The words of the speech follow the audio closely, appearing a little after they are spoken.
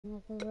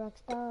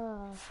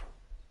Rockstar.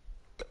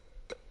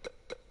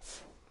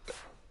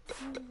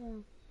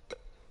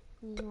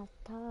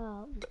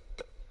 Natal.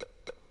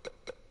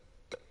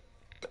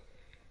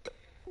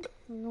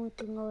 Não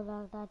tenho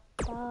nada.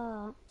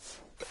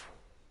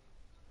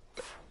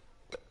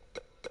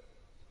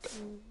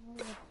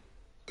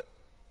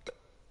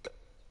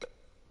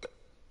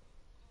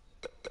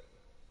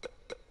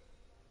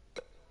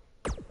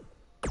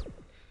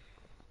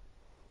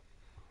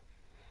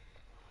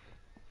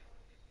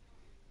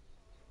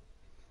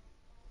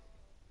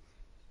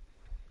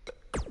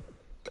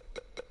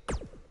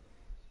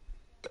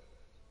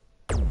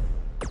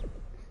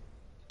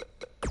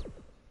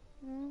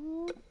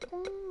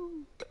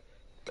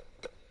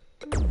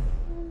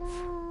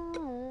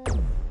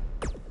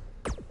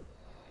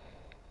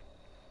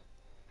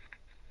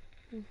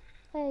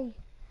 Hey.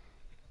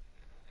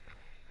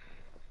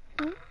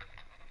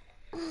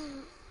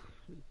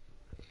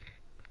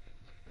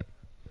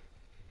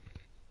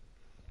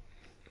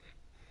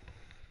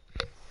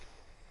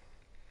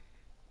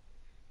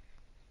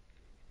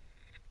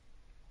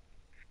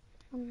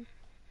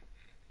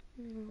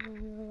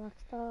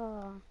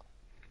 Rockstar.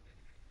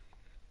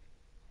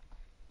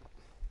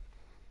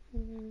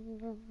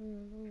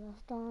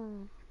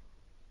 Rockstar.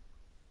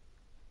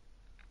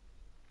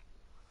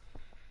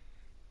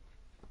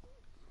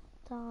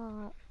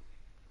 Stop.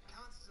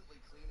 Constantly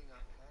cleaning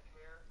up pet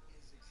hair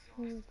is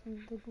Con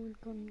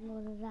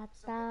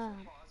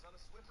paws on a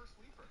Swiffer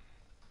sweeper.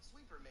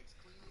 Sweeper makes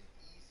cleaning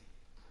easy.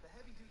 The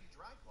heavy-duty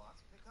dry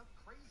cloths pick up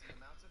crazy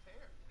amounts of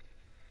hair.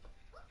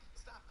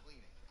 Stop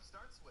cleaning.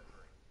 Start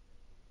Swiffering.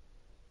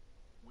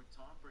 With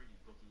Tom Brady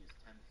booking his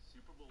 10th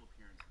Super Bowl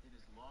appearance in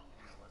his long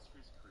and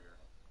illustrious career,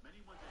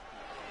 many wondered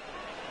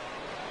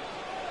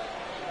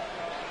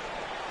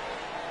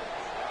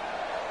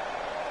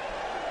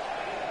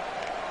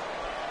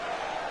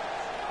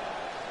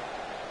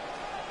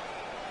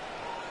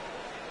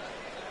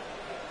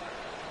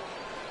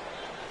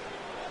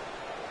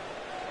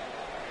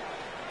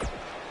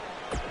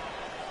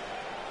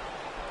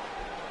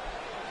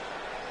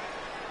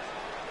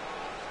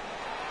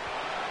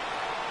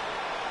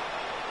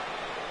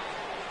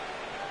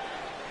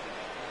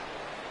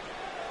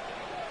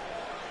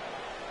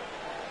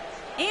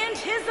and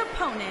his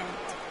opponent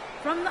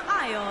from the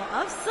Isle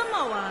of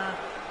Samoa,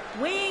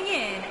 weighing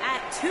in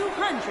at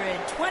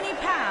 220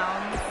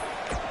 pounds,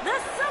 the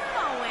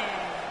Samoan.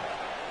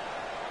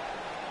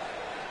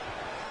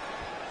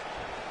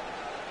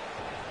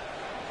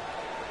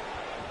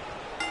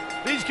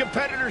 These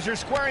competitors are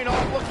squaring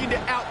off looking to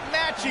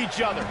outmatch each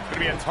other. It's going to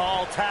be a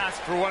tall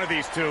task for one of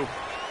these two.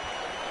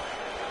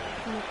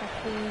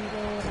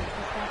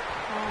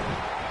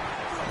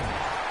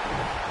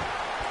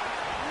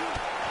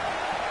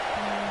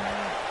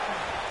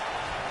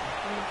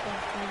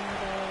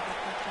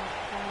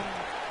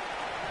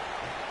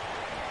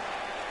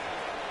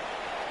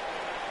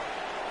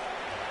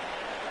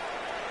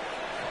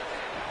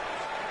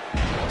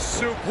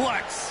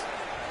 Suplex.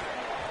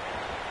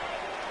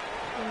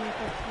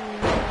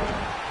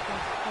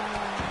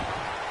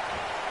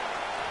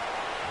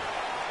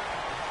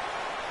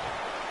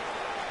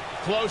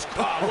 Close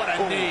call. What a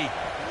knee.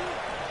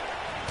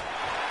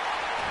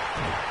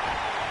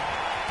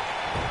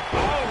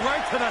 Oh,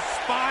 right to the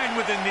spine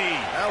with the knee.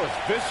 That was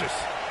vicious.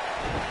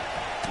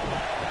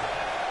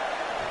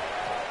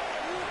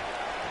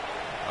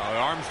 Oh, the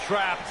arm's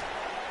trapped.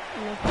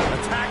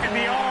 Attacking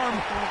the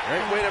arm.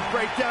 Great way to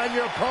break down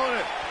your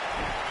opponent.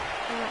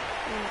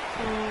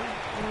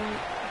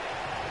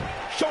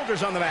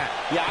 Shoulders on the mat.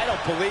 Yeah, I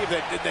don't believe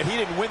that he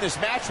didn't win this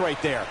match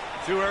right there.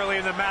 Too early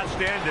in the match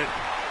to end it.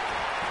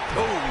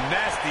 Oh,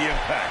 nasty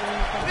impact.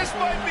 This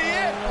might be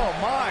it. Oh,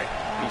 my.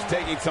 He's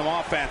taking some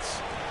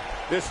offense.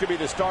 This could be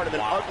the start of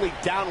an ugly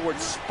downward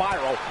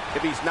spiral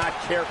if he's not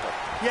careful.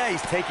 Yeah,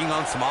 he's taking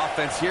on some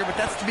offense here, but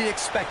that's to be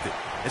expected,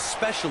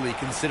 especially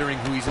considering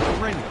who he's in the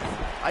ring with.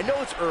 I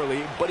know it's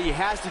early, but he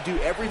has to do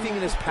everything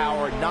in his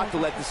power not to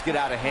let this get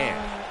out of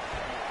hand.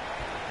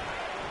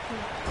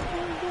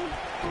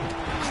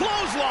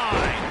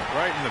 Clothesline.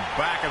 Right in the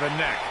back of the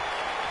neck.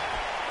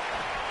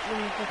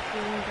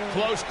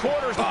 Close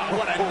quarters. Oh,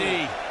 what a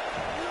knee.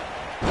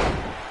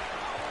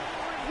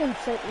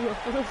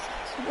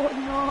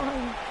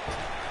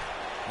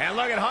 And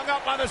look, it hung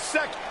up on the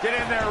second. Get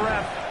in there,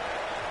 ref.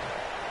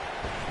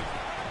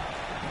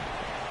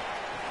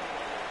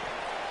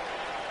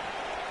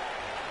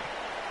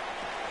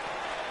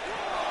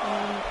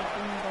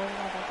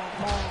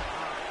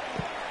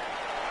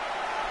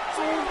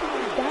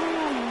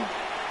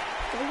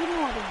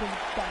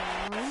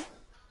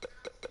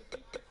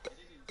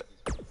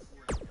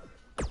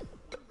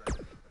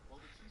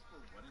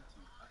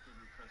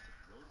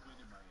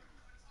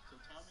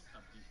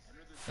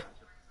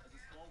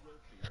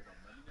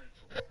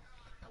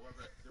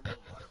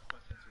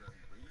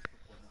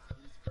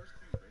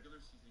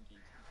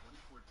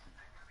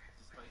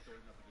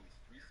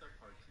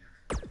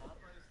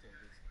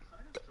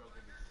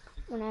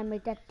 When I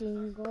make that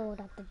thing go,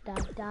 I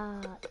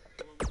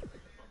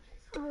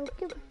don't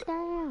give a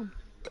damn.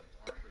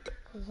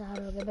 Because I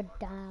don't give a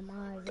damn.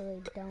 I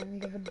really don't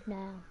give a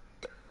damn.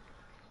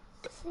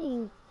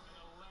 See.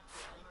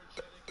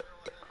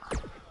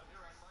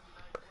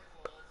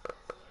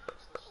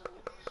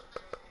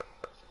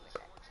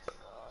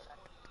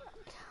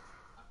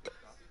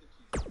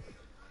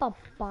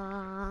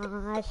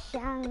 Papa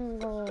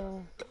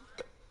Shango.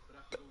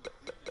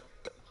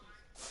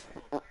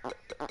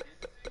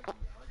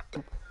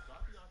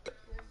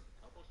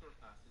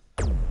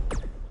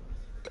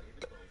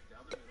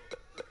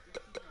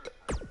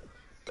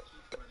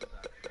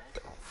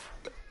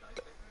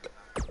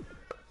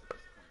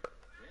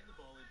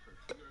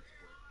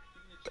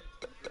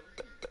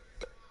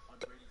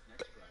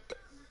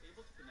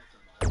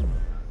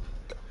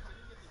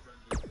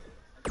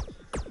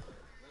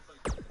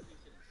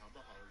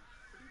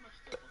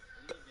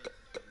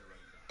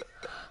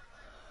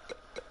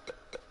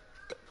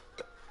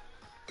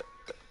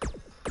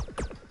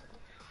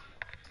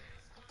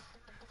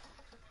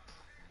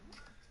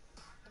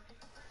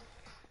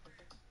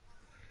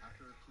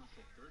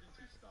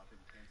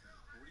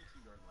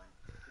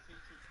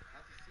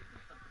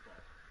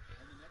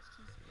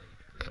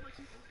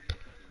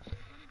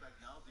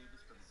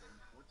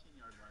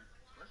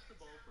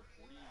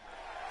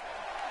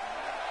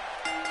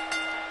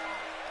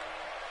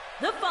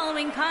 The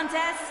following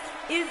contest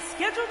is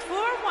scheduled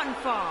for one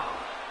fall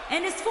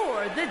and is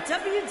for the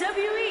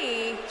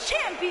WWE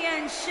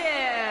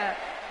Championship.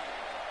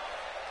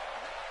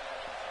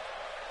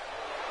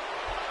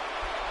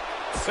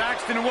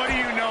 Saxton, what do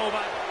you know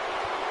about...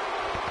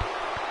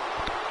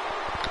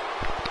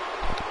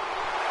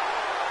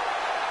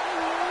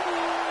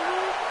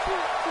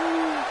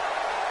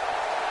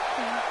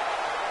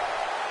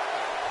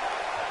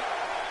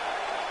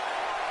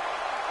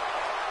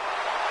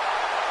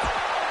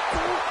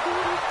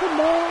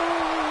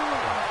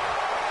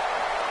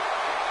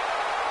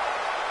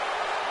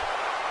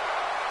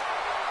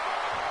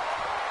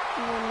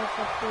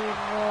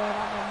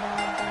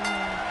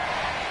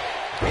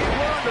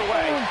 We're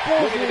underway.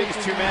 Looking at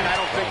these two men, I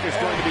don't think there's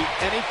going to be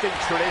anything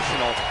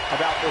traditional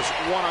about this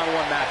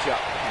one-on-one matchup.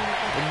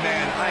 And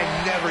man, I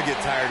never get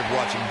tired of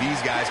watching these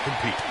guys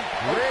compete.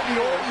 Randy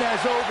Orton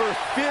has over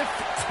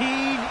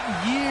 15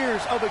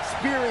 years of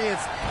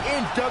experience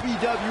in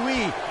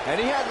WWE, and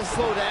he hasn't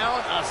slowed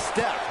down a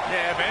step.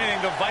 Yeah, if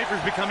anything, the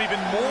Vipers become even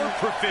more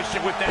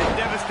proficient with that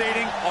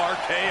devastating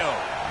RKO.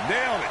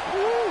 Nailed it.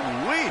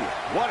 Woo-wee.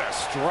 What a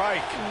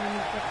strike.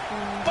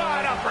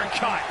 Bad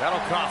uppercut.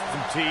 That'll cost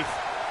some teeth.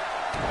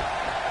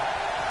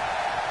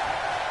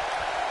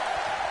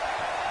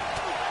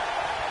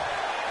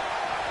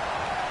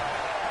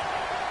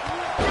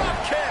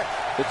 Drop kick.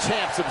 The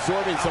champ's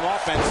absorbing some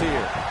offense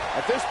here.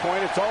 At this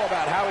point, it's all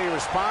about how he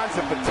responds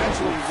and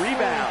potentially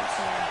rebounds.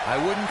 I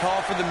wouldn't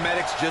call for the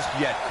medics just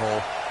yet,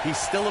 Cole. He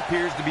still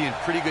appears to be in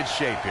pretty good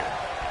shape here.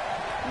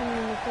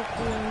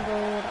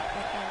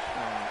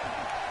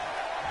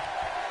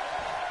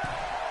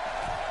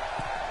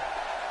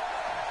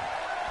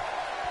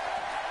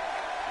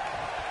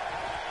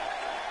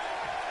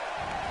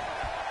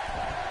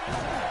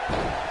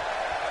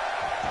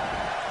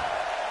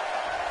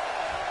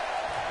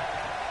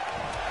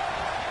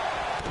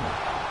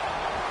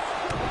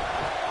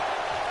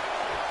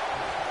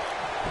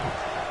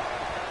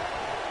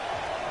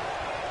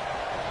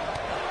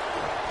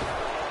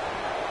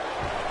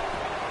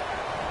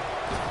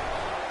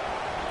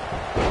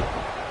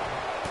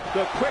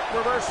 The quick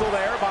reversal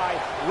there by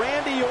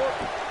Randy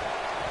Orton.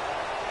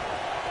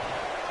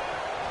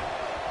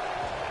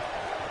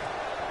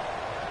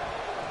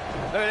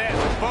 Look at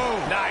this. Boom.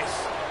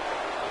 Nice.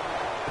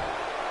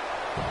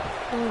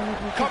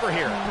 Cover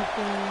here.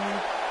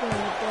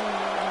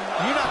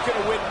 You're not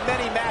going to win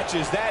many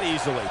matches that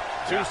easily.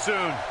 Too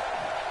soon.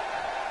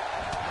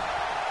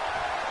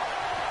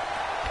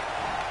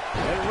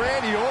 And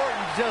Randy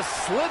Orton just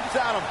slips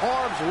out of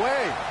harm's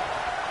way.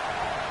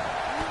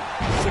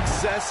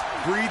 Success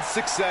breeds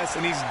success,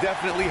 and he's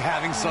definitely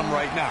having some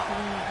right now.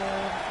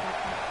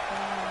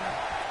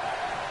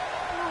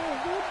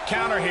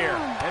 Counter here.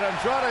 And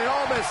Andrade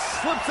almost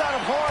slips out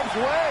of harm's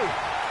way.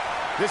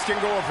 This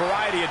can go a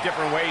variety of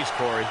different ways,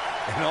 Corey.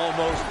 And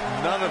almost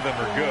none of them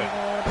are good.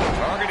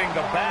 Targeting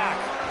the back.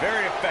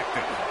 Very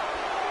effective.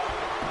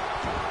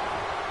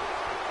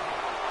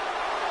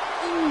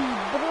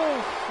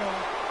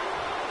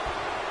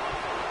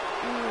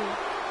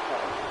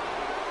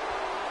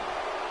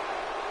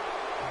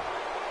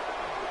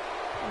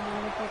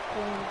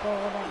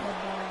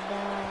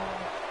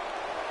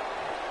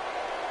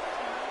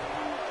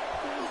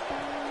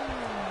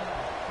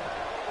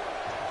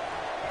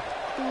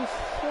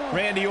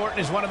 Randy Orton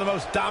is one of the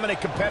most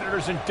dominant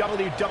competitors in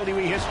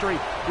WWE history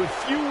with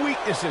few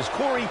weaknesses.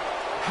 Corey,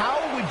 how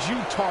would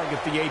you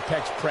target the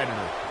Apex Predator?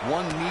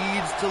 One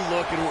needs to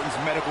look at Orton's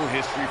medical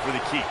history for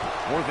the key.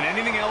 More than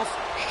anything else,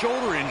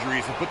 shoulder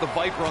injuries have put the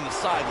Viper on the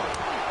sideline.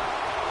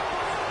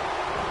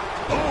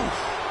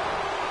 Oof!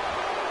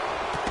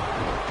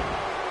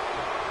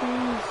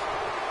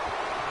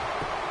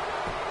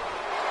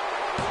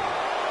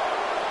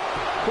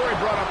 Corey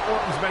brought up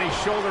Orton's many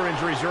shoulder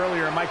injuries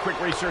earlier, and my quick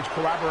research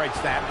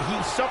corroborates that. He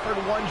suffered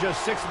one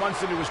just 6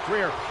 months into his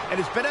career and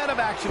has been out of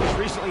action as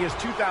recently as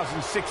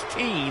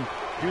 2016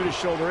 due to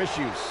shoulder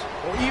issues.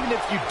 Well, even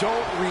if you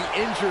don't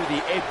re-injure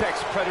the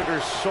Apex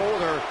Predator's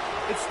shoulder,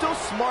 it's still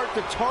smart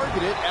to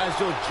target it, as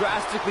you'll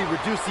drastically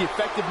reduce the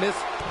effectiveness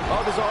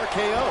of his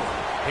RKO.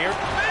 Here,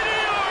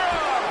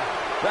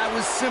 That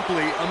was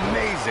simply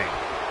amazing.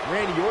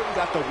 Randy Orton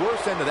got the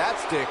worst end of that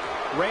stick.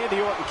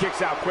 Randy Orton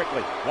kicks out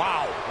quickly.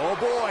 Wow. Oh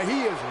boy,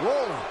 he is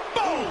rolling.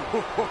 Boom!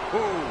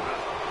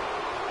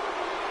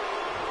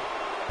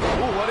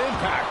 Ooh, what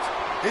impact.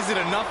 Is it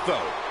enough,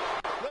 though?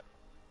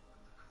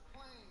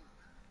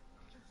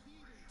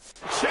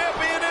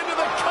 Champion into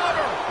the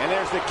cover. And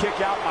there's the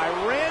kick out by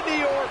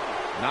Randy Orton.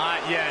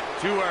 Not yet.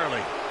 Too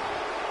early.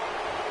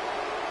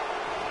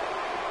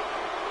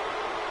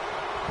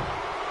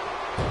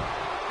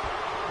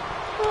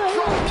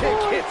 Drop kick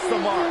hits the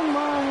mark.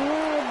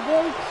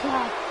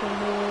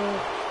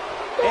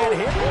 And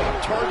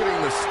here,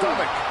 targeting the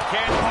stomach.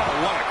 can't.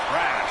 Oh, what a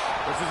crash.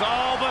 This is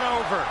all but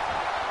over.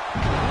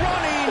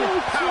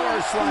 Running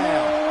power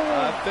slam.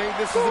 I think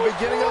this is the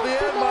beginning of the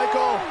end,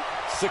 Michael.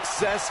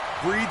 Success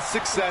breeds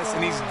success,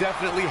 and he's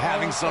definitely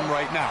having some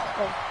right now.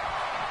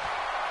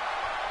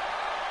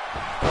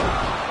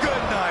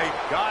 Good night.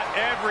 Got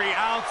every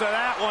ounce of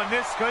that one.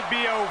 This could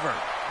be over.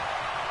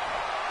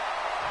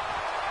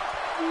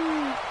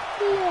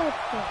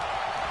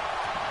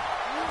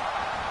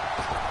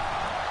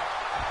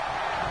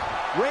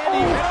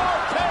 Randy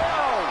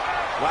RKO.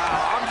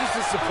 Wow, I'm just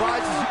as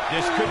surprised as you.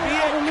 This could be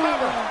it.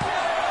 Cover.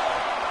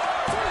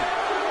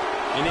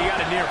 And he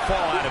got a near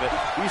fall out of it.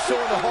 He's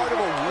showing the heart of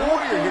a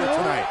warrior here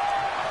tonight.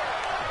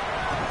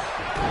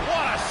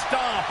 What a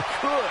stomp.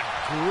 Good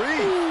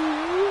grief.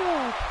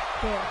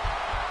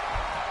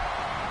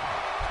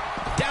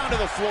 Down to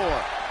the floor.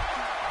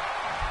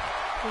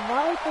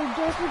 Look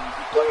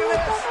Look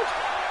at this.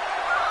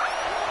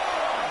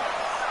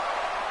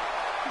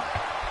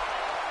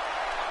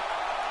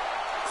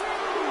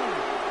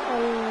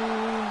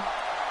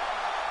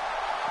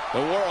 The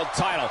world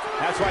title.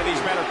 That's why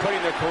these men are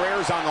putting their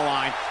careers on the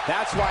line.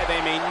 That's why they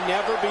may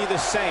never be the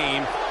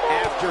same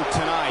after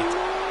tonight.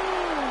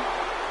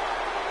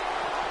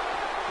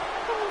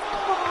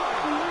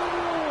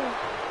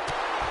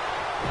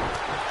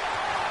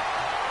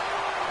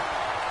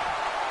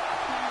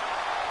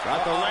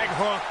 Got the leg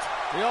hooked.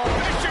 The old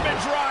fisherman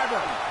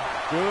driver.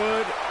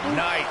 Good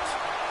night.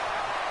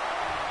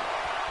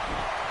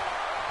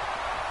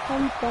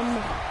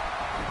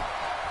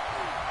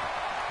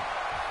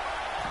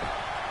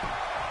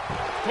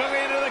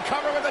 Quickly into the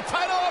cover with the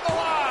title on the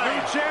line.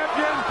 New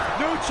champion,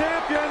 new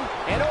champion.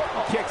 And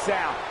Orton kicks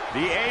out.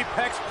 The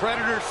Apex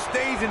Predator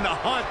stays in the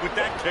hunt with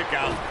that kick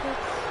out.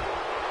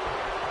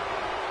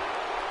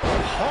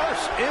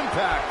 Harsh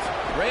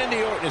impact.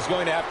 Randy Orton is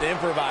going to have to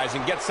improvise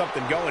and get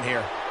something going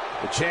here.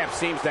 The champ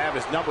seems to have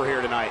his number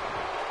here tonight.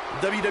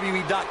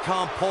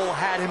 WWE.com poll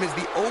had him as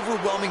the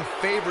overwhelming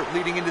favorite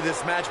leading into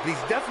this match, but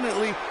he's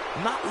definitely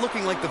not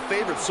looking like the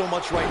favorite so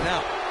much right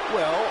now.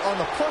 Well, on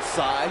the plus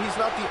side, he's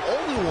not the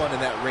only one in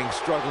that ring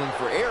struggling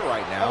for air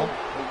right now.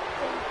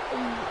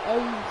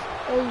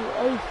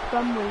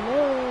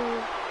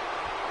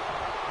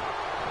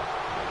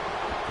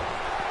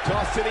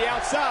 Toss to the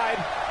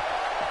outside.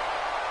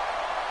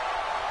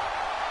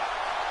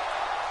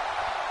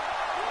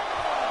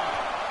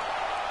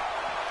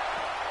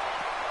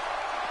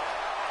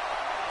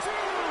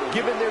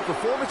 Given their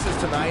performances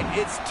tonight,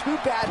 it's too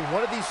bad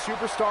one of these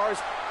superstars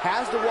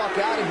has to walk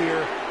out of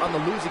here on the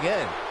losing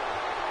end.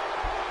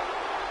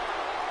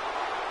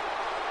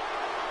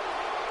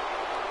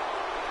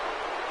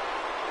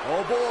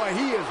 Oh boy,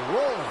 he is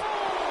rolling.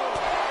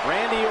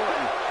 Randy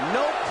Orton,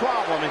 no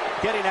problem in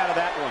getting out of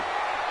that one.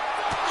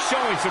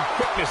 Showing some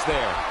quickness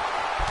there.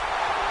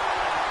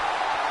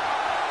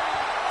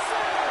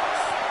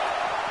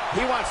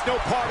 He wants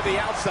no part of the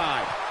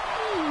outside.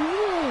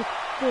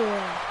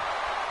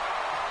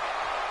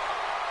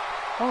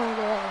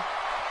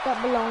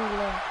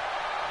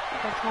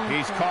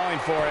 He's calling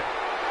for it.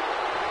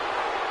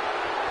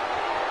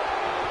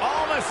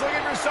 Almost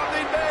looking for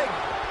something big.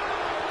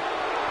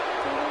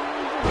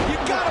 You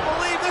gotta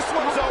believe this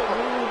one's over.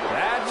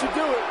 That should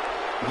do it.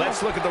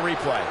 Let's look at the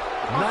replay.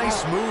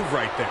 Nice move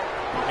right there.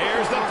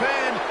 Here's the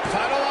pin.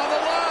 Title on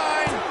the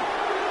line.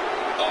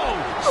 Oh,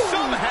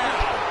 somehow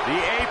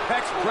the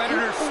Apex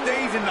Predator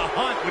stays in the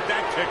hunt with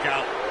that kick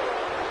out.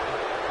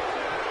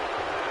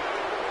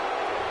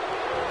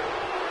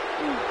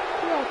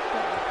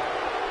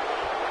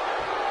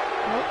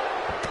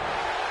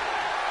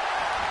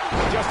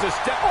 Just a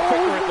step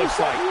quicker, it looks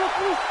like.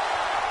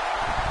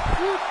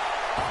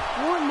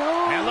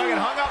 And look, it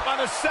hung up on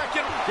the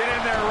second. Get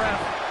in there, ref.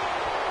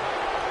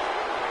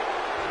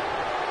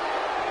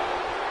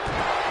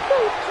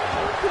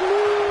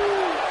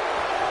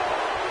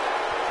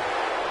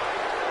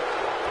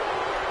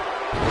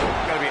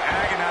 Gotta be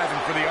agonizing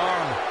for the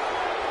arm.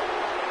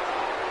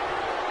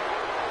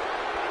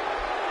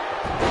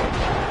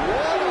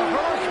 What a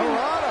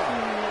hurricanrana.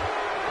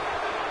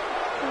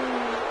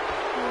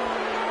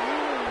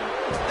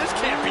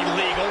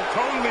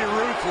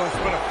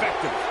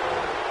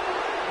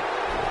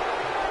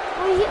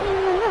 He hit me in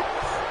the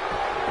nuts.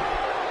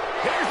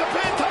 Here's the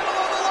pin, title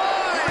on the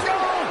line. Here we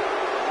go.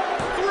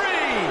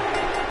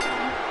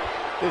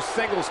 3. This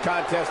singles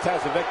contest has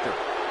a victor.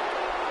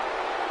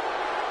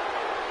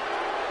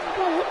 He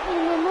got hit me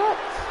in the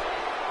nuts.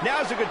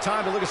 Now's a good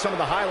time to look at some of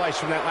the highlights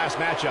from that last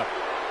matchup.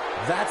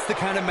 That's the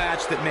kind of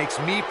match that makes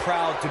me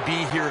proud to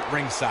be here at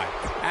ringside.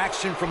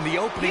 Action from the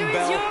opening Here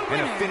is bell your and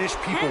a winner, finish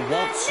people and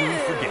won't the soon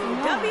new forget.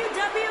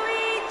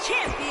 WWE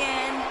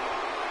Champion,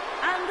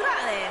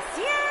 Andrade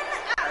Cien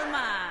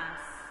Almas.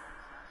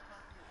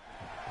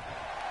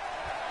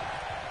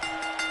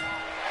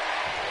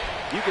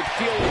 You can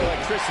feel the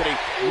electricity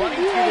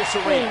running through this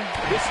arena.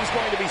 This is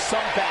going to be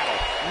some battle.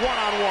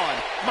 One-on-one,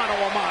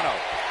 mano-a-mano.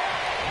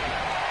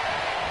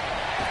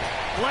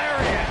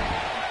 Lariat.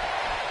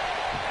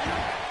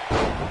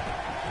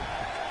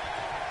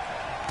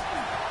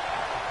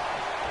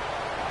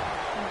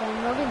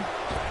 Logan.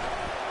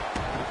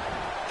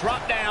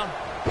 Drop down.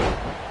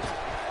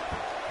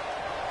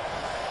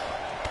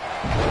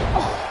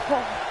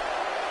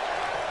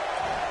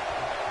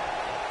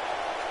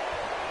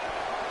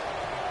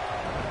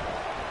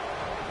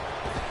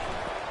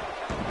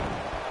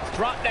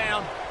 Drop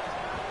down.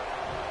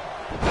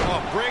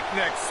 Oh,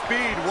 breakneck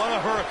speed. What a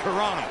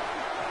hurricanrana.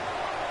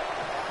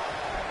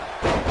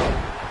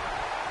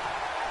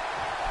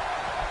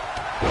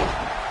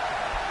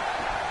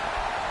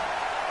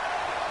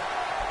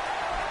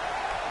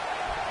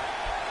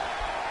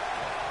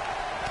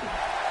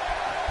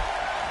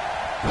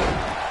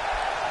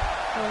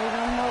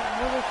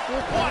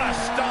 What a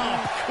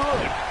stomp.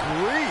 Good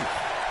grief.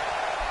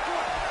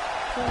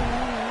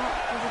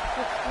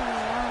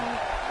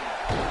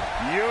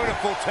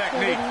 Beautiful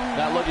technique.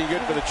 Not looking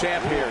good for the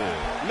champ here.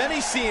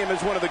 Many see him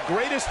as one of the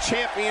greatest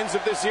champions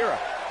of this era.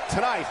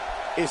 Tonight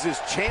is his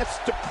chance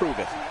to prove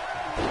it.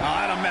 Oh,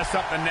 that'll mess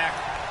up the neck.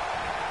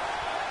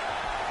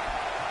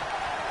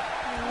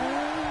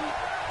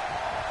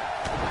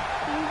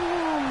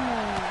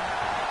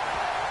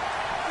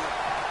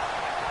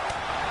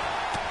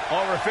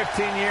 Over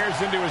 15 years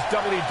into his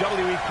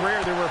WWE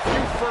career, there were a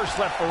few firsts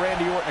left for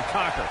Randy Orton to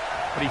conquer.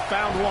 But he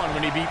found one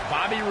when he beat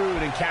Bobby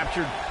Roode and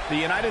captured the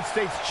United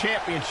States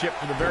Championship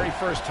for the very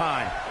first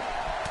time.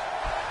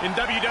 In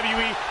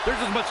WWE,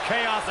 there's as much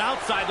chaos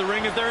outside the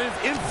ring as there is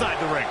inside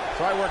the ring.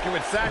 Try working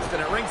with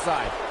Saxton at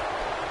ringside.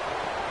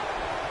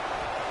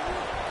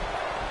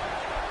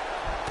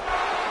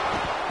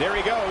 There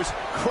he goes,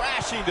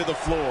 crashing to the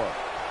floor.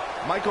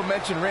 Michael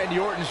mentioned Randy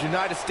Orton's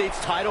United States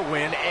title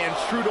win, and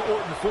true to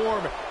Orton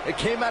form, it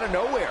came out of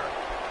nowhere.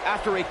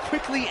 After a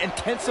quickly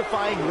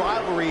intensifying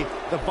rivalry,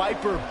 the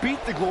Viper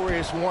beat the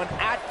Glorious One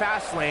at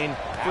Fastlane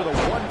for the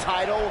one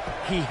title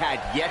he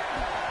had yet.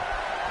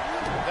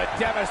 The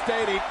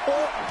devastating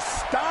Orton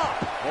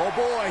stomp. Oh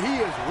boy, he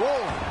is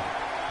rolling.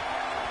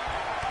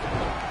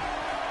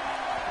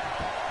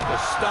 The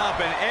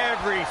stomp in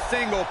every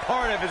single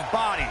part of his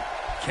body.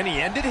 Can he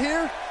end it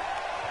here?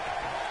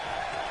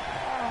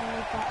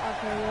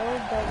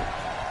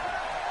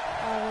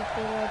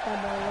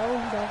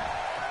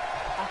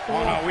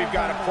 Oh no, we've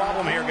got a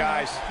problem here,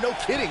 guys. No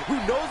kidding. Who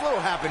knows what'll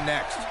happen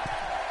next?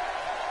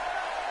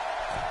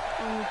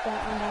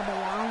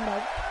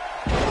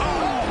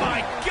 Oh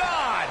my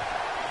God!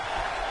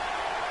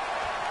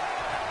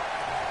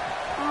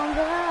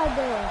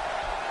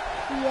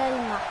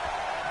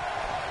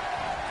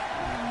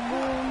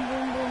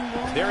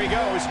 There he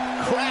goes,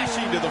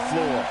 crashing to the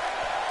floor.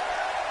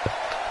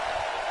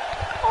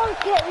 I'll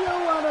get you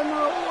out of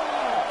nowhere.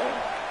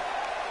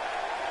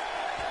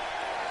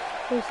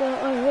 It's a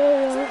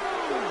hero.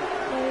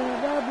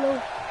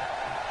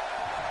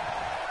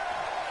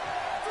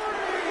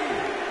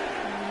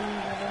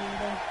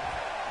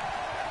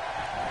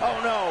 Oh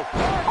no.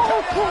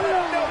 Oh, come on.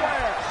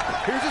 Nowhere.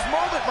 Here's his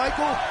moment,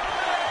 Michael.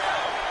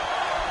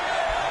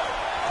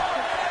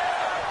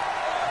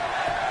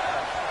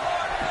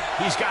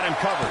 He's got him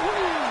covered.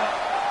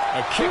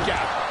 A kick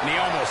out, and he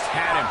almost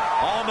had him.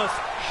 Almost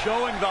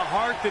showing the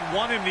heart that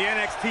won him the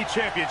NXT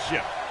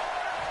Championship.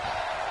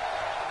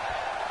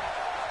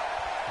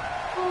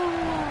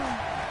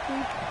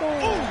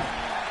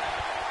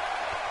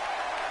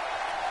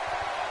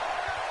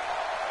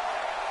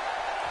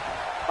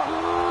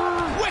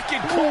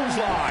 Wicked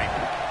clothesline.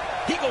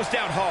 He goes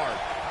down hard.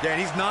 Yeah,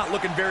 and he's not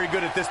looking very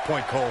good at this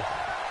point, Cole.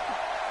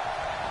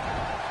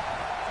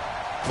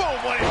 Boom,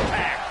 what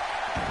impact.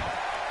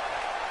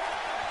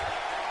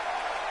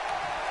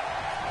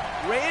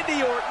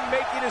 Randy Orton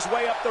making his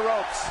way up the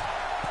ropes.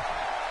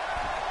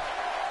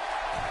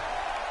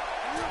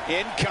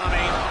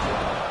 Incoming.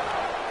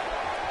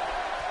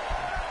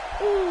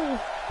 Ooh,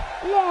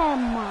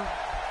 lemma.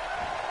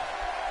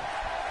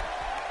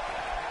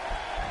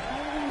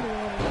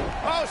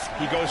 Oh,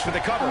 he goes for the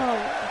cover.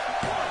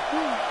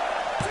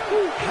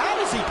 How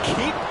does he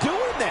keep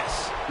doing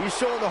this? He's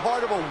showing the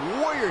heart of a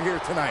warrior here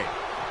tonight.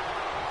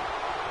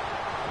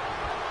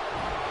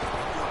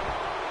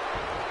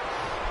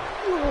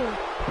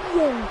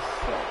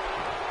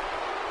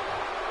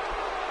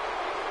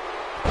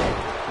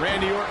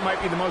 Randy Orton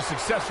might be the most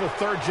successful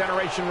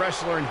third-generation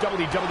wrestler in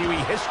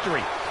WWE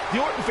history. The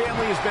Orton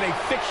family has been a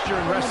fixture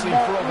in wrestling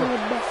for over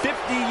 50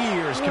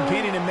 years,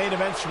 competing in main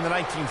events from the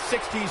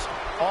 1960s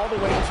all the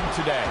way to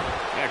today.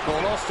 Yeah, Cole,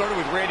 it all started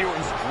with Randy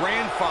Orton's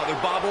grandfather,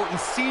 Bob Orton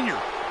Sr.,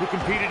 who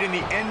competed in the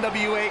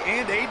NWA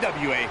and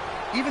AWA,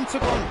 even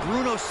took on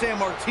Bruno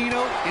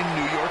Sammartino in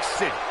New York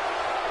City.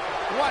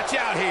 Watch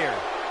out here.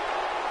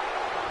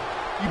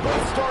 You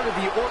both started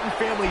the Orton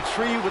family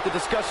tree with the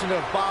discussion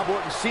of Bob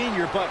Orton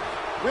Sr., but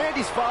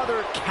Randy's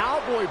father,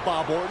 Cowboy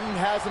Bob Orton,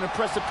 has an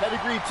impressive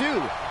pedigree, too,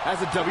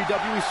 as a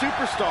WWE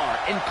superstar,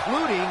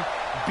 including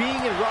being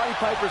in Roddy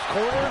Piper's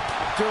corner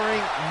during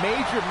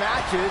major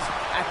matches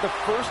at the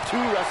first 2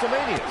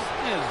 WrestleManias.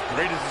 As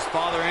great as his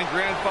father and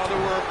grandfather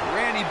were,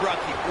 Randy brought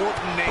the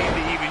Orton name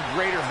to even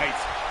greater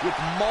heights with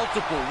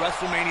multiple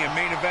WrestleMania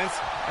main events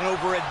and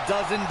over a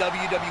dozen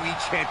WWE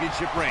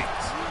Championship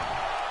reigns.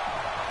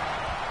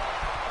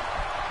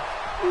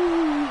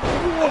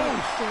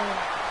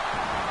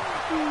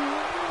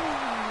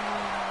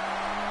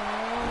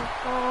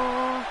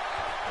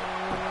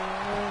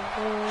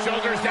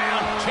 Shoulders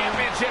down,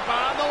 championship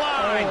on the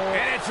line,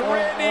 and it's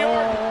Randy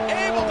Orton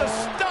able to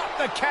stop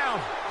the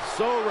count.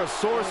 So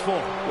resourceful.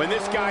 When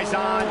this guy's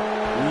on,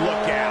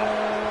 look out.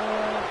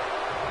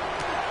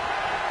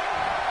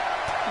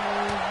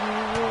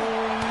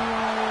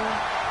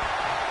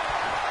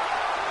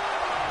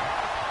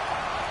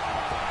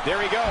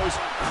 There he goes,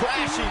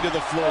 crashing to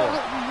the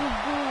floor.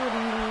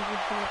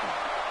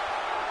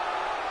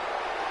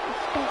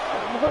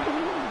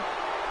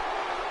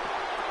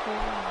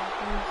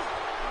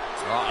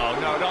 Uh-oh,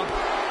 no, don't.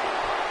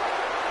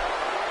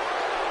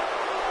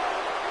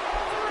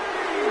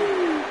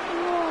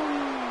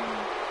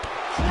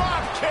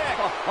 Drop kick.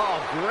 Oh,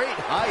 great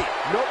height.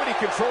 Nobody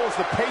controls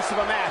the pace of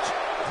a match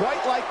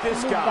quite like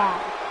this guy.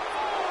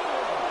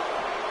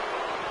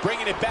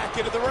 Bringing it back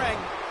into the ring.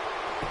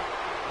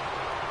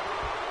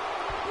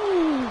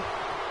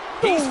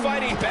 He's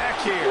fighting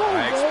back here.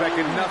 I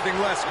expected nothing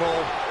less,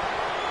 Cole.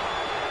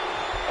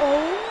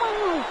 Oh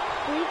my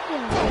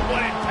freaking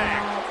What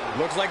impact.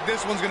 Looks like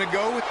this one's gonna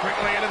go with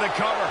Quickly into the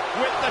cover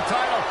with the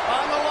title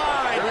on the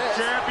line. There it is.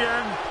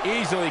 Champion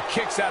easily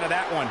kicks out of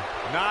that one.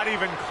 Not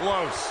even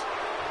close.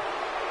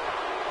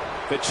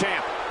 The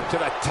champ to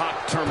the top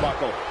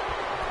turnbuckle.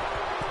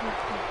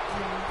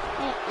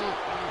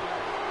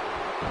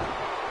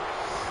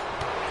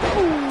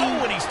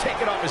 Oh, and he's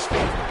taken off his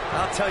feet.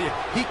 I'll tell you,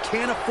 he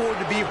can't afford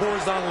to be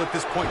horizontal at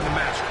this point in the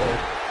match, Cole.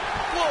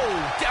 Whoa,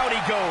 down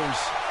he goes.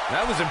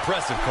 That was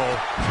impressive, Cole.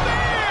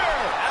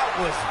 There! That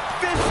was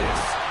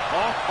vicious.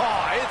 Oh,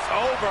 it's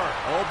over.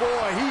 Oh,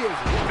 boy, he is...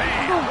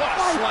 Man, what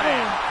a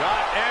slam.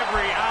 Got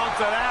every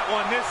ounce of that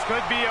one. This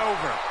could be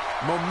over.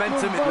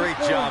 Momentum, great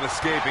job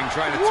escaping,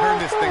 trying to turn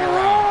this thing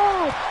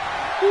around.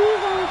 He's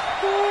on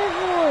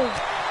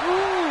steroids.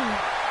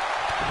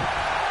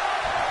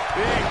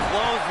 Big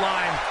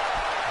clothesline.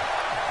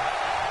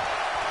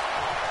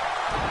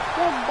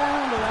 Get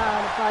down the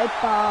round,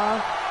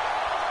 Piper.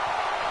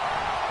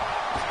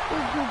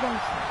 He's on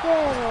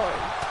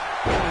steroids.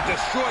 It'll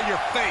destroy your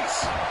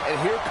face. And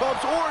here comes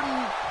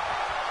Orton.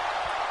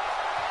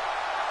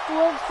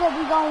 Whoever said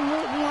we're not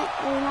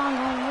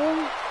gonna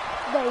win,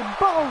 they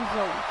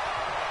bozos.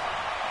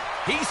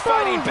 He's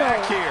fighting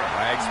back here.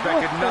 I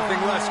expected nothing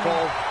less,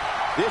 Cole.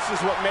 This is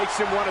what makes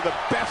him one of the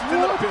best in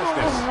the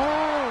business.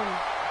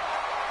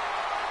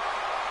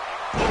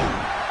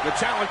 The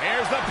challenge.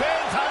 Here's the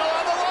pin. Title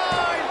on the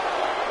line.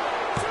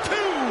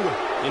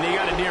 2. And he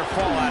got a near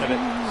fall out of it.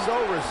 So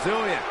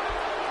resilient.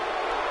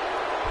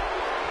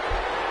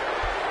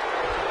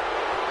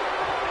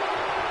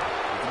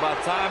 It's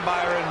about time,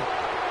 Byron,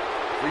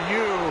 for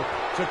you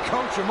to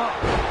coach him up.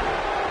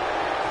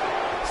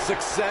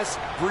 Success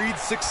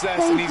breeds success,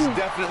 and he's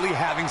definitely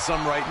having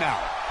some right now.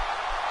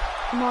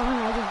 Come on,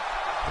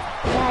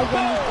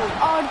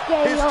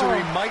 RKO.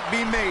 History might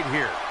be made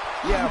here.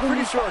 Yeah, I'm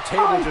pretty sure our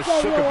table just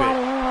shook a bit.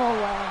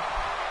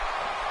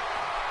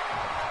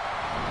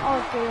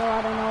 RKO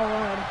out of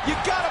nowhere. You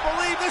gotta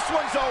believe this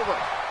one's over.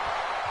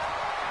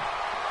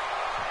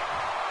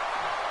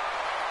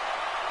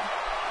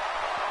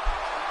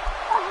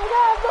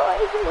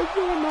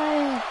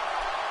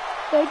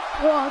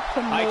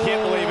 I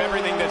can't believe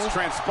everything that's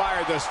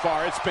transpired thus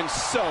far. It's been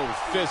so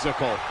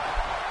physical.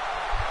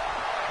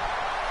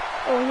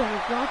 Oh,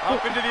 yeah,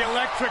 Up into the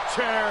electric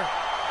chair.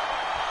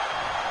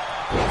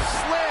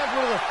 Slammed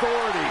with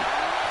authority.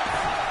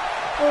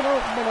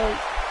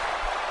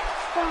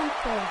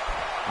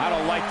 I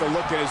don't like the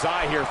look in his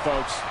eye here,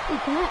 folks. You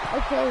can't.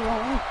 Okay,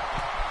 well.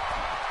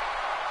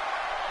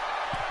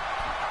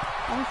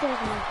 I'm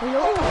taking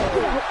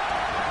it.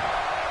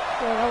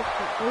 Get out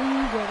the way,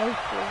 get out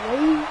the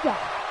way.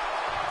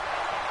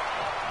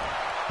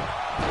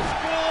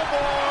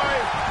 Schoolboy.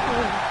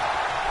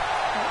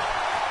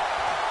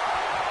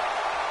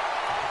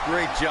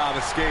 Great job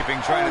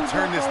escaping, trying to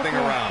turn this thing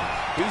around.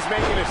 He's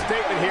making a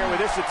statement here with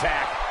this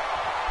attack.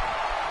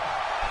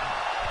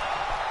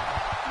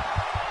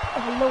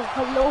 Hello,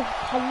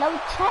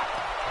 chat.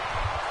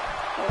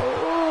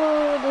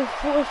 Oh, the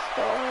 4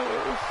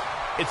 stars.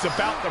 It's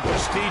about the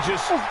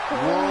prestigious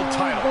world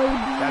title.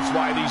 That's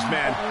why these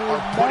men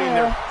are putting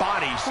their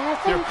bodies,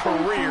 their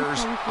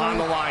careers on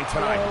the line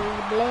tonight.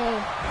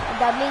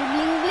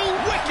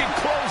 Wicked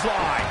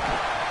clothesline.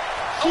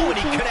 Oh, and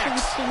he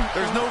connects.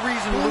 There's no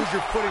reason to lose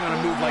your footing on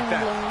a move like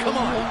that. Come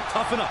on,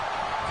 toughen up.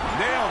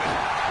 Nailed it.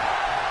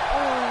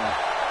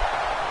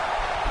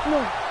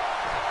 No.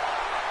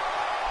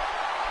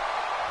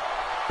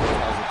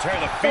 Tear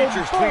the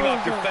features clean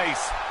off your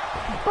face.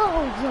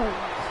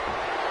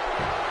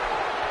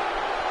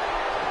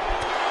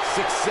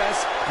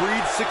 Success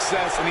breeds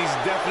success, and he's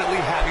definitely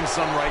having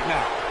some right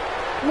now.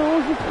 No,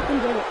 he fucking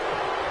did it.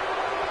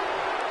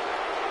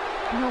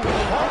 No.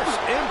 Harsh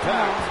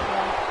impact.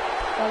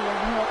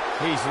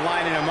 He's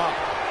lining him up.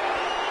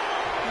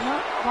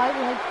 Not quite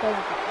like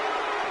that.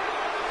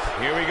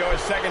 Here we go a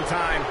second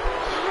time.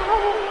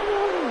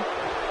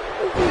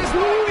 This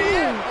might be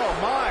it. Oh,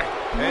 my.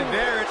 And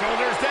there,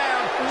 shoulders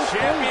down.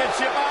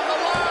 Championship on the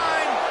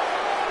line.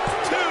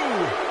 2,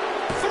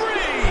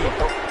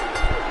 3.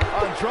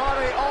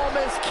 Andrade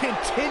Almas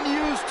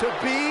continues to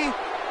be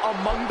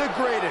among the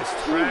greatest.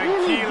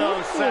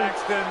 Tranquilo,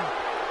 Saxton.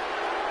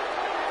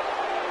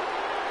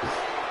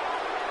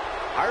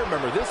 I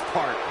remember this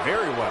part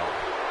very well.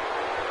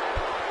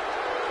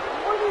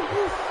 What is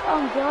this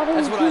Andrade?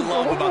 That's what I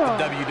love about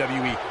the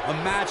WWE. A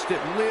match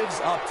that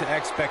lives up to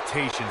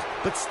expectations,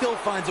 but still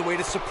finds a way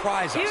to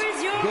surprise us. Here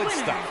is your Good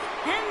winner, stuff.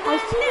 and the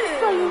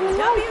new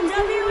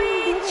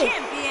WWE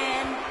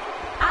Champion,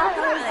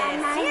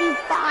 Andrade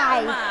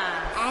 95.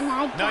 And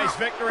I Nice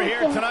victory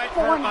here tonight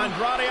for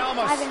Andrade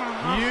Almas.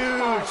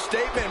 Huge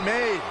statement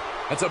made.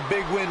 That's a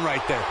big win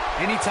right there.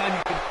 Anytime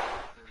you can...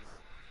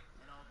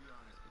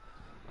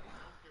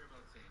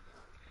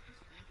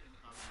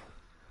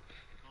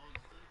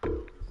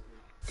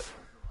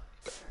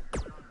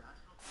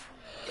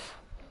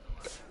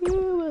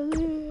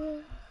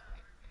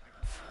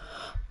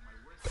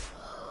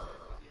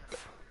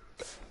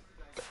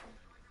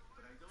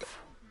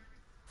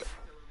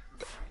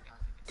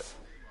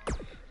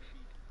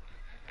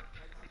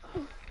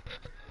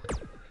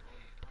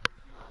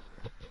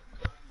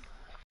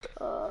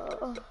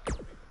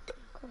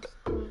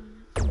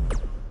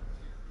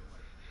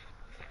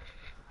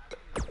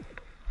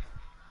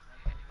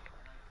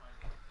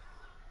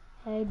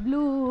 Hey,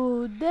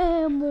 Blue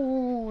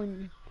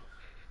Demon.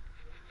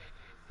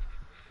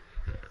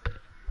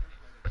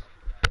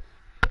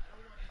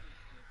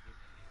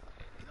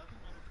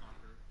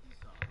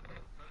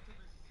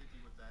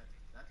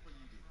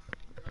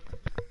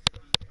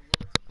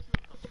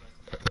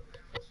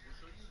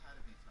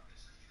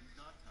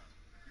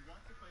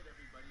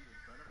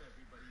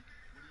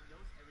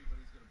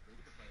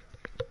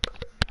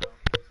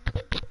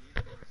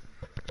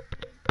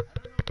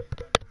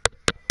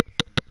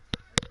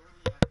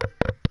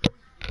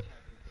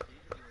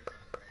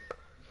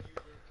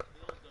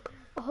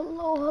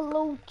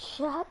 Hello,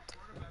 chat.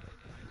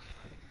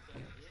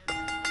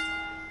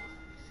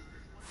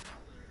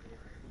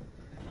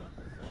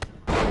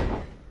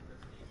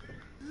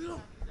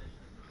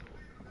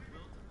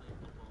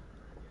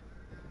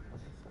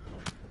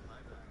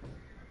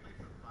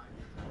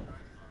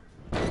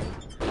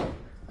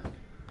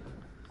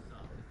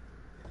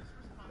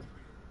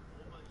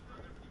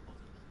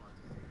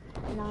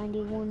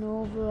 $91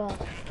 over.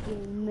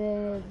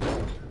 Amen.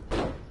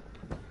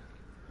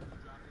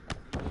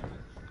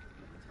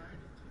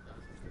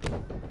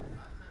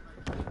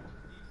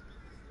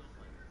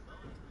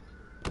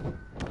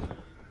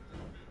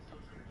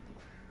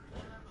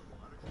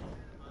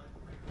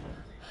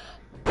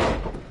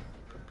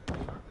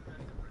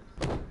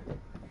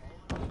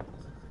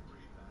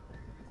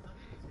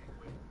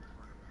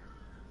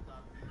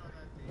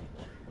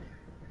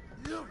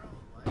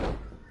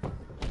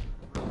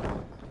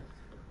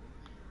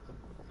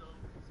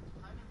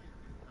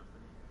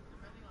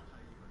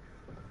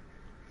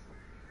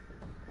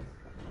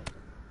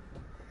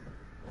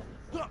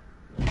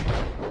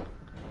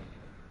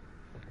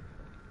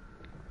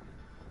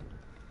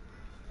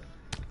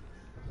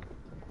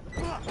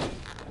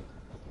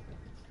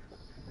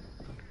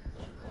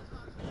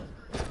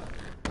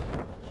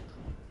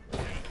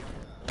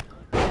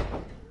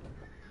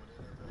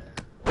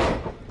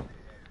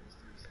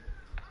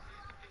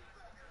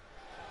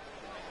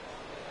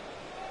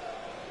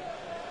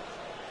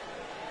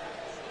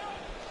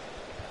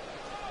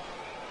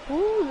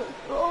 Ooh, let's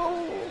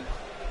go.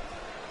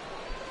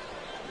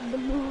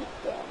 Blue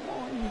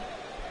Demon.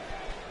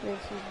 This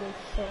is the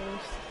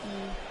thirsty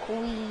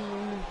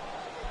queen.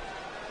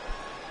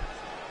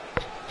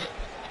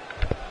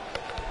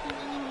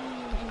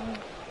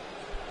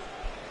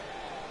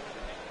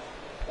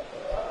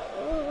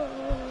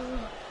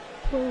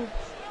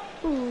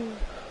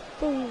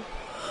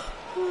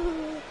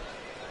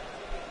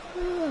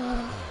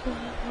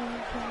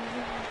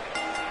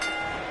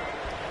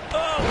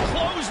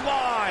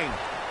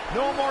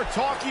 No more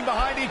talking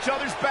behind each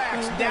other's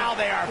backs. Now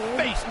they are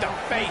face to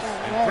face.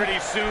 And pretty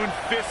soon,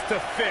 fist to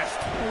fist.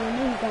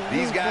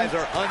 These guys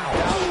are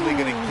undoubtedly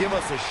going to give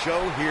us a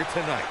show here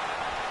tonight.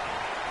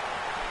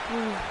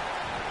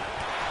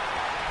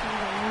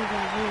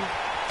 gonna lose.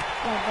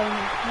 That guy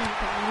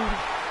gonna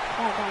lose.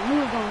 That guy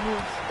knew gonna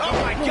lose. Oh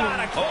my God,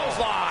 a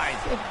clothesline!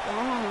 Sit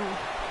down.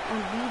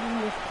 I'm beating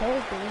this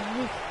character.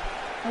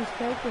 This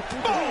character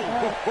thinks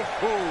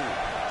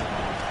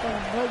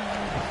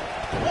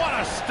What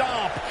a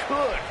stomp!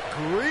 Good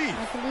grief!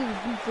 I believe he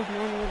beats this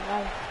man in his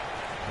life.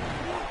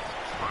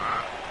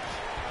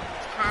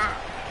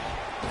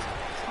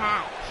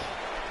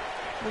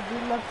 They do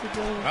love to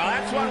go. Well,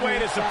 that's one way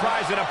to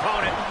surprise an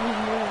opponent. He's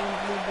more than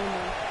Blue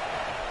Diamond.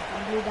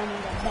 And Blue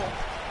Diamond got best.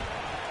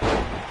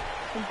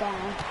 Sit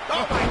down.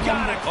 Oh my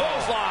God, a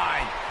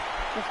clothesline!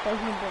 Just stay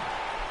humble.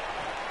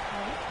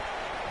 Alright?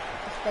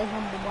 Just stay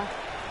humble, boy.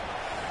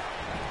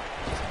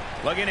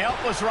 Looking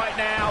helpless right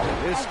now.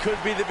 This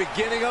could be the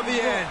beginning of the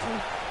end.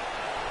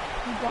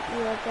 He got me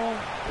right there.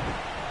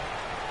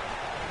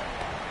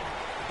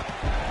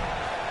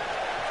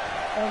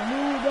 Hey,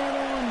 Blue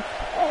Diamond.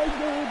 Hey,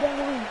 Blue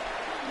Diamond.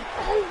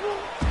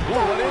 Ooh,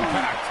 what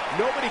impact.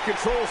 Nobody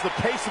controls the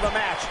pace of a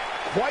match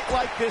quite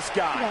like this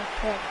guy. Yeah,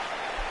 correct.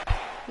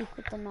 He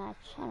quit the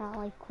match. I don't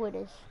like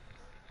quitters.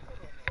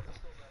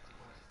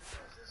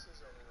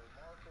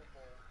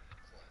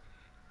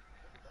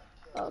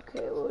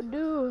 Okay, we'll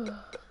do.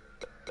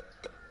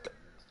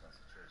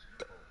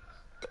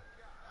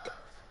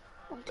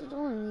 What are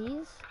doing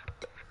these?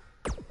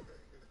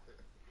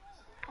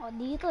 Are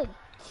these like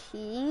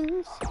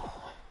teams?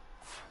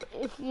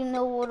 If you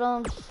know what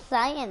I'm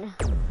saying.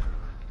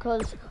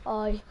 Cause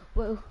I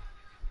will.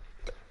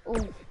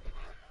 Oh,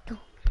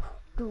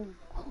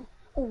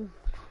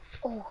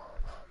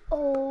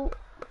 oh.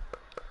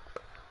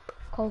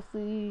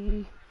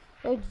 Kofi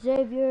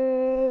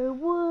Xavier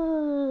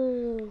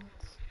Woods.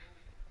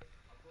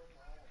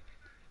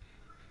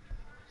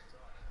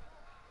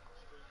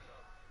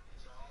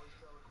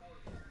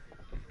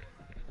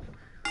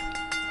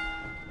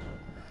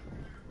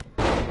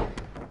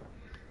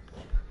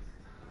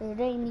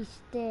 Rey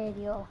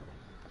Mysterio.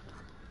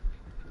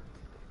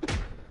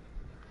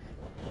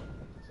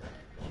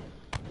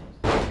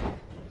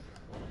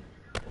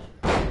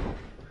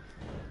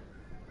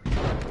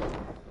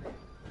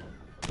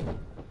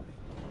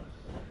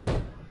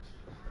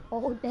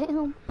 Oh,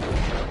 damn.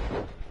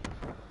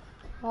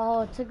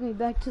 Oh, it took me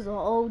back to the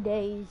old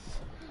days.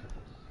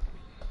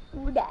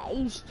 When I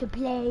used to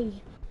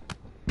play.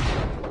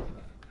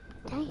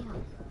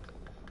 Damn.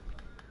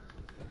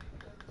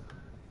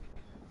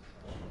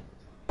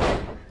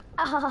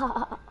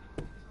 Ah.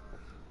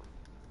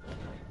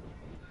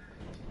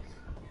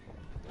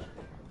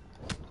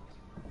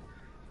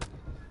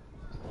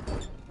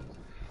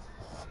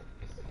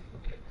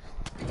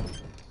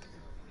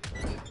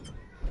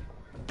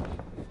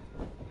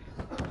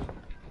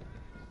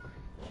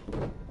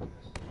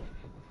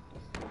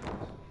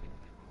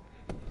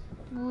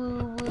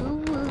 Woo,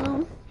 woo,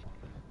 woo.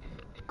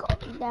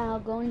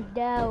 Going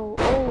down.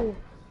 Oh,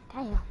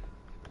 damn.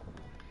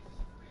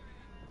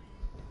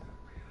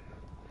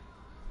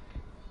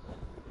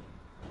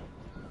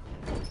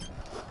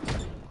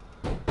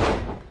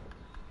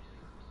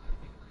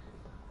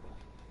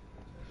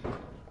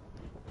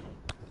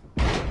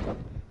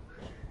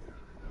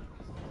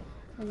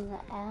 Getting an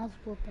ass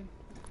whooping.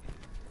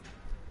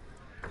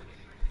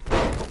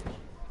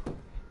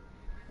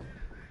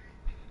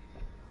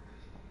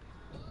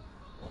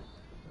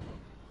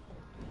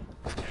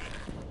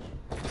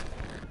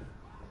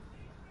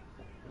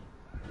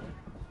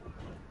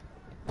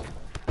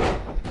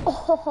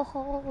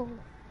 Oh.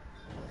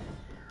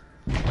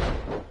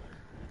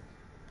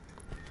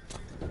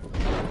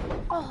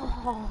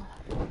 Oh.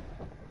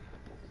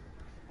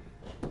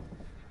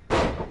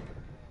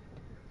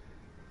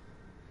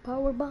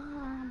 Power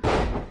bomb.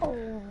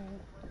 Oh.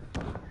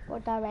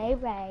 What a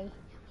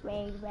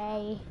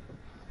Ray.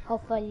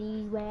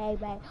 Hopefully, Ray.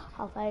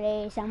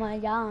 Hopefully,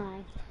 someone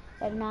dies.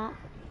 If not,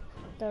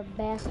 they're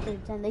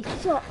bastards and they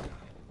suck.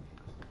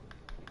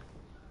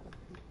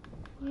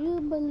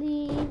 You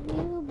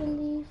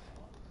believe.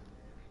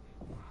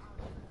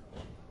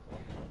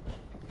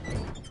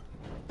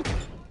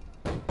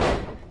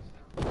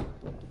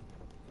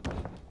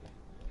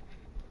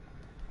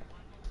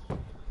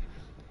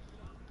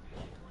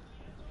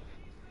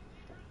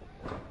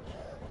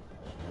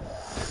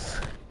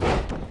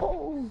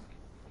 Oh.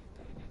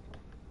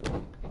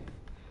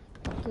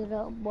 Get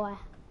up, boy.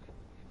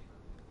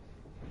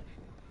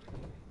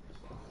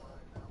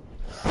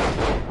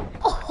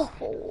 Oh.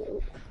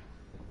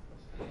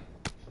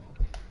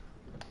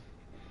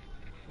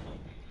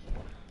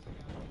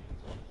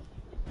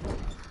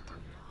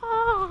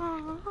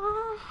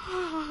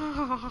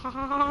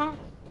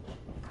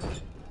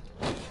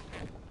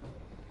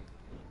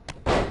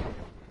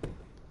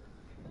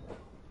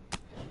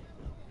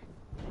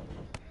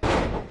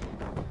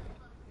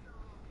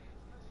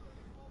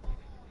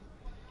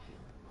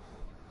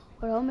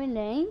 Roman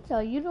Reigns,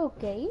 are you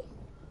okay?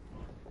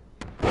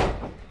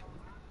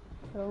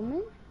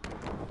 Roman?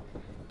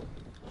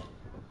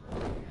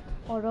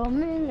 Or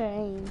Roman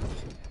Reigns?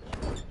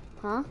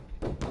 Huh?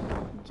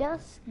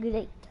 Just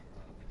great.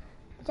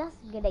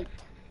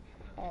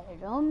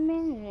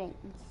 Roman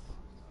Reigns.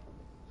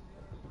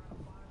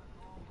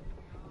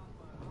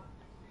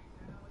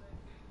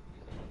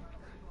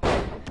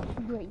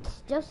 Great,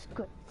 just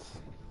great.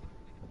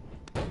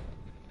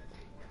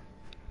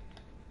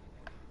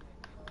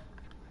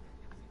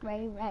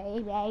 Ray,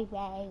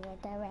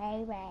 with the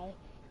Ray.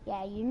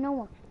 Yeah, you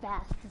know I'm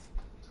fastest.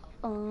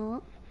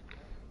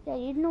 Yeah,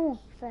 you know I'm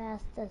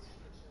fastest.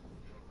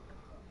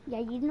 Yeah,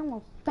 you know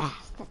I'm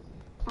fastest.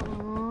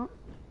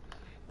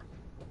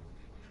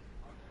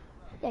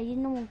 Yeah, you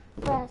know I'm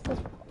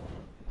fastest.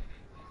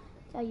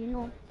 Yeah, you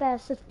know I'm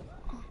fastest.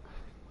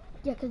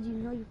 Yeah, 'cause you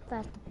know you're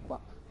fast as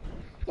fuck.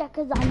 Yeah,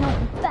 'cause I know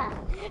I'm fast.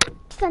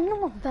 'Cause I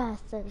know I'm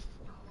fastest.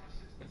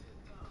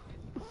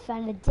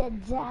 Found a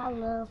jet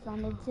dollar,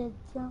 found a jet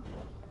dollar.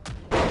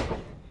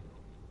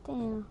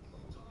 Damn.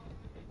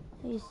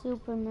 He's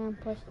Superman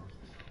push.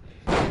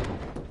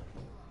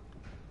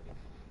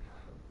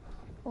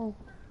 Oh,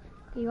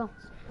 aquí vamos.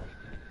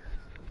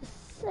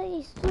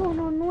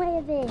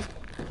 619.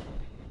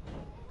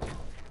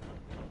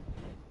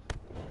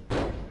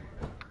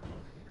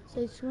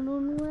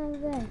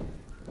 619.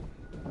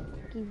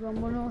 Aquí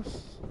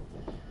vámonos.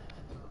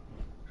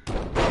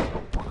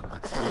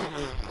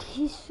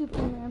 He's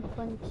Superman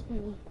punched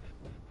me.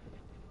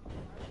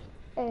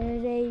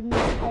 El Rey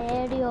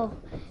Misterio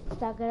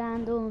está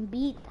creando un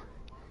beat.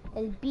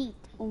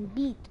 Un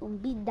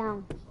beat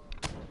down.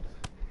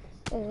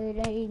 El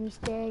Rey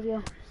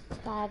Misterio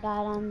está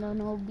ganando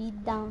no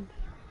beat down.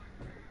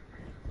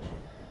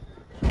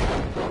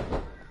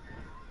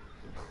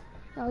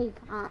 No, you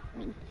got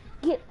me.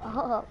 Get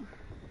up.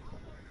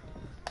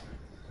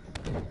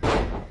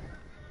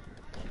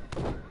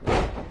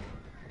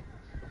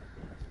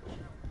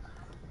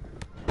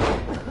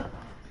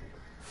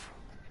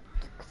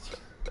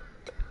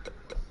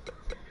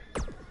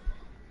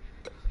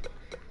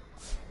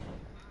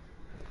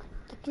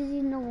 Because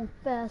you know I'm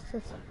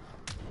fastest.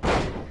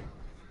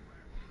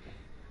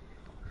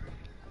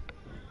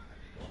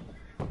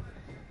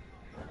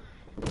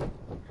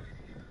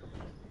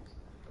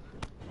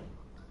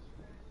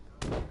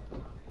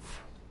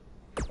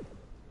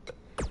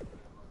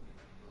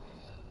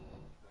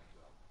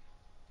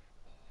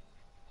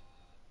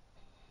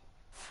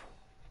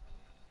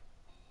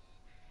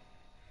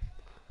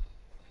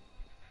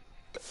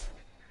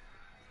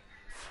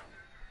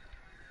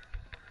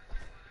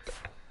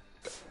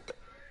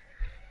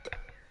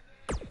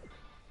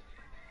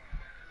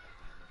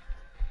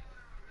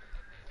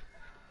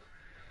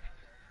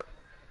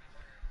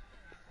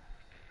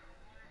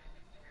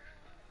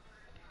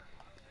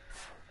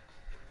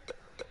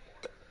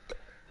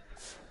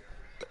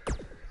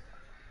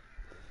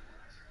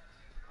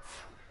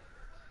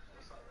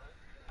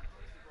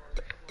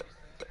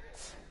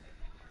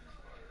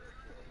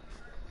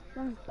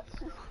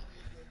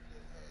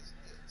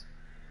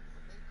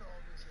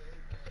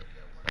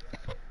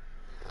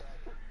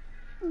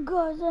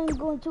 Guys, I'm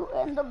going to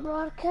end the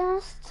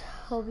broadcast.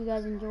 Hope you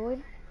guys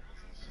enjoyed.